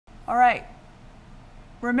All right.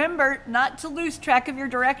 Remember not to lose track of your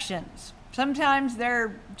directions. Sometimes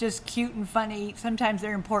they're just cute and funny. Sometimes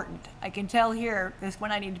they're important. I can tell here, this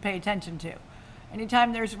one I need to pay attention to.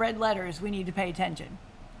 Anytime there's red letters, we need to pay attention.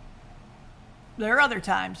 There are other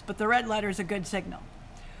times, but the red letter is a good signal.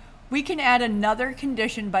 We can add another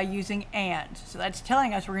condition by using AND. So that's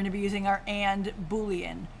telling us we're going to be using our AND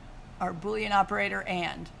Boolean, our Boolean operator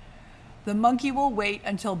AND. The monkey will wait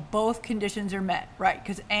until both conditions are met, right?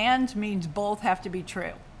 Because AND means both have to be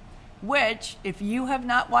true, which if you have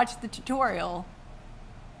not watched the tutorial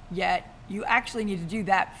yet, you actually need to do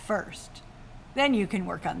that first. Then you can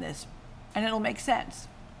work on this and it'll make sense.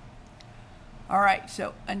 All right,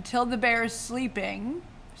 so until the bear is sleeping,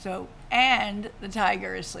 so and the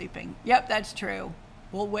tiger is sleeping. Yep, that's true.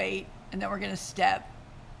 We'll wait and then we're gonna step.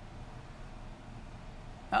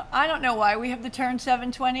 I don't know why we have the turn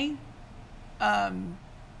 720. I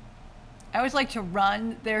always like to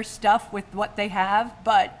run their stuff with what they have,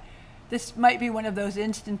 but this might be one of those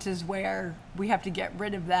instances where we have to get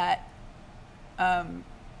rid of that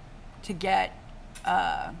to get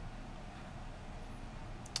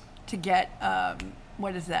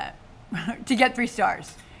what is that? To get 3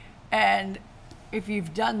 stars. And if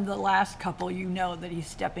you've done the last couple, you know that he's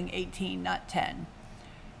stepping 18, not 10.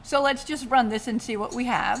 So let's just run this and see what we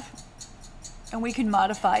have. And we can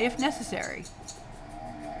modify if necessary.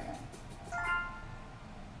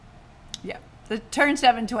 Yeah, the turn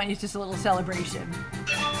 720 is just a little celebration.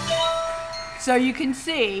 So you can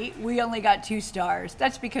see we only got 2 stars.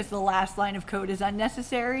 That's because the last line of code is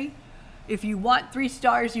unnecessary. If you want 3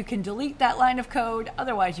 stars, you can delete that line of code.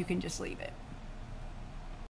 Otherwise, you can just leave it.